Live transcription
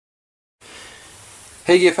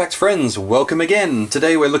Hey Gear Facts friends, welcome again!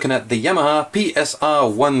 Today we're looking at the Yamaha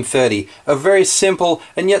PSR-130, a very simple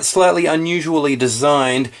and yet slightly unusually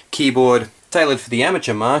designed keyboard tailored for the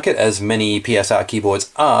amateur market, as many PSR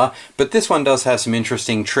keyboards are, but this one does have some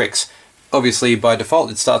interesting tricks. Obviously by default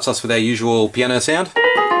it starts us with our usual piano sound,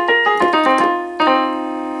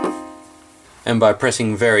 and by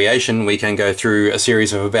pressing variation we can go through a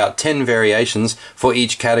series of about 10 variations for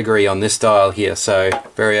each category on this dial here. So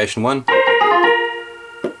variation 1,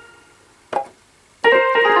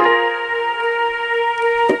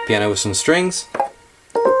 piano with some strings,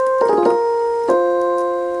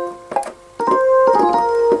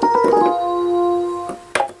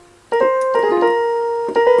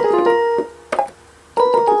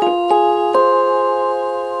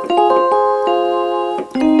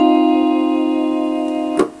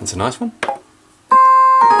 that's a nice one.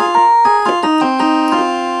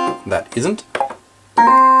 That isn't.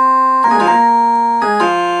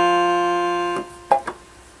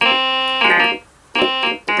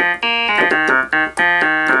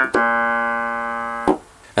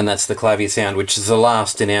 And that's the clavier sound, which is the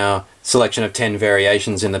last in our selection of 10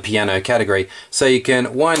 variations in the piano category. So you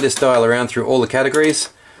can wind this dial around through all the categories.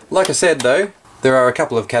 Like I said though, there are a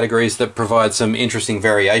couple of categories that provide some interesting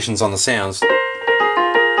variations on the sounds.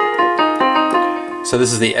 So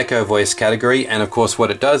this is the echo voice category, and of course what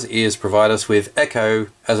it does is provide us with echo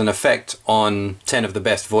as an effect on 10 of the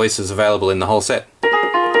best voices available in the whole set.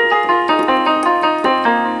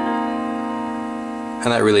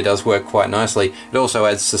 And that really does work quite nicely. It also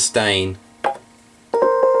adds sustain.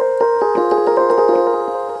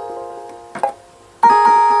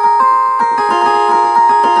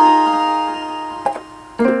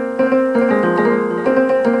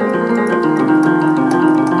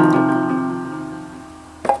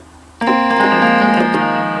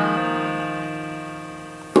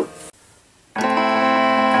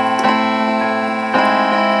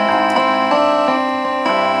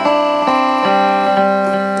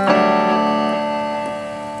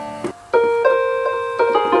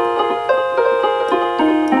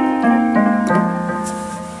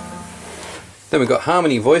 Then we've got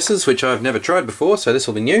harmony voices, which I've never tried before, so this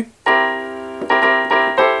will be new.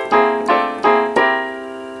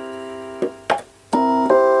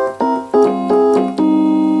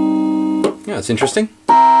 Yeah, it's interesting.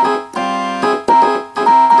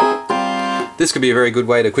 This could be a very good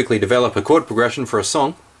way to quickly develop a chord progression for a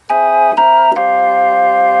song.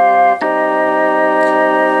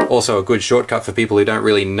 Also a good shortcut for people who don't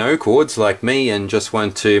really know chords like me and just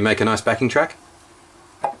want to make a nice backing track.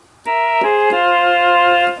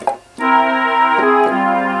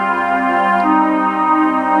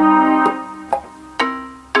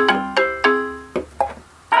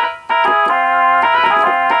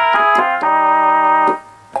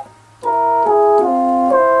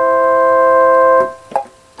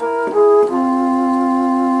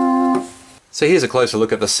 So here's a closer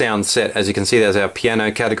look at the sound set. As you can see, there's our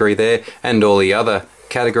piano category there and all the other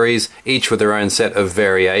categories, each with their own set of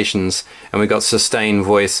variations. And we've got sustain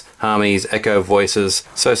voice, harmonies, echo voices.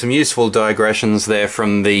 So some useful digressions there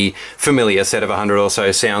from the familiar set of 100 or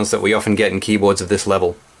so sounds that we often get in keyboards of this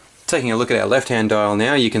level. Taking a look at our left-hand dial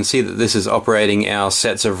now, you can see that this is operating our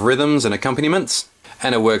sets of rhythms and accompaniments.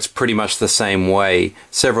 And it works pretty much the same way.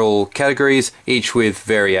 Several categories, each with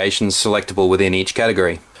variations selectable within each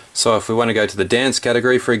category. So if we want to go to the dance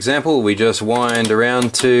category, for example, we just wind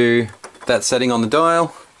around to that setting on the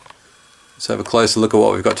dial. Let's have a closer look at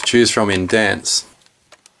what we've got to choose from in dance.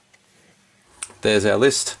 There's our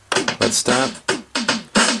list. Let's start.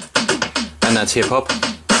 And that's hip hop.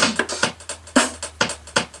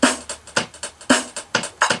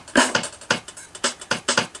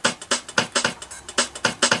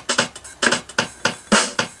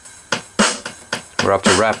 We're up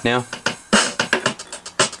to rap now.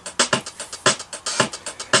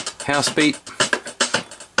 House beat.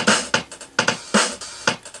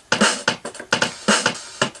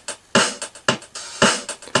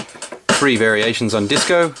 Three variations on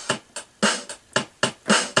disco.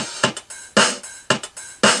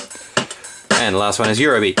 And the last one is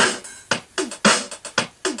Eurobeat.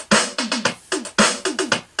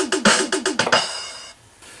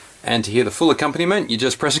 And to hear the full accompaniment, you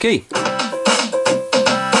just press a key.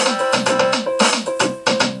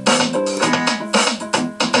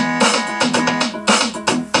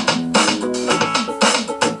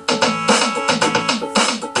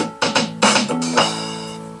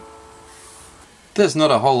 There's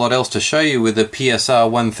not a whole lot else to show you with the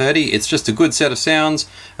PSR-130. It's just a good set of sounds,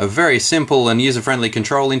 a very simple and user-friendly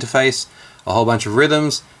control interface, a whole bunch of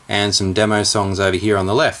rhythms, and some demo songs over here on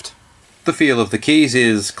the left. The feel of the keys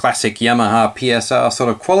is classic Yamaha PSR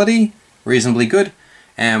sort of quality, reasonably good,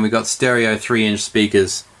 and we've got stereo 3-inch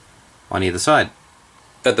speakers on either side.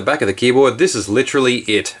 At the back of the keyboard, this is literally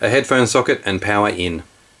it, a headphone socket and power in.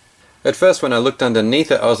 At first when I looked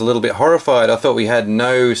underneath it I was a little bit horrified. I thought we had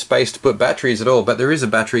no space to put batteries at all, but there is a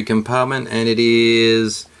battery compartment and it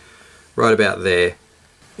is right about there.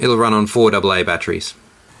 It'll run on 4 AA batteries.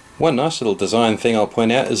 One nice little design thing I'll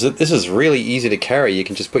point out is that this is really easy to carry. You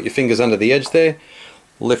can just put your fingers under the edge there,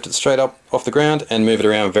 lift it straight up off the ground and move it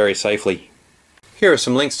around very safely. Here are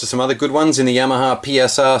some links to some other good ones in the Yamaha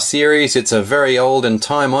PSR series. It's a very old and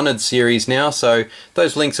time-honoured series now, so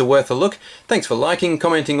those links are worth a look. Thanks for liking,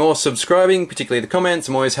 commenting or subscribing, particularly the comments.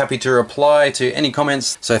 I'm always happy to reply to any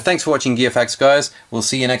comments. So thanks for watching Gear Facts, guys. We'll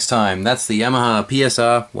see you next time. That's the Yamaha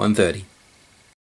PSR-130.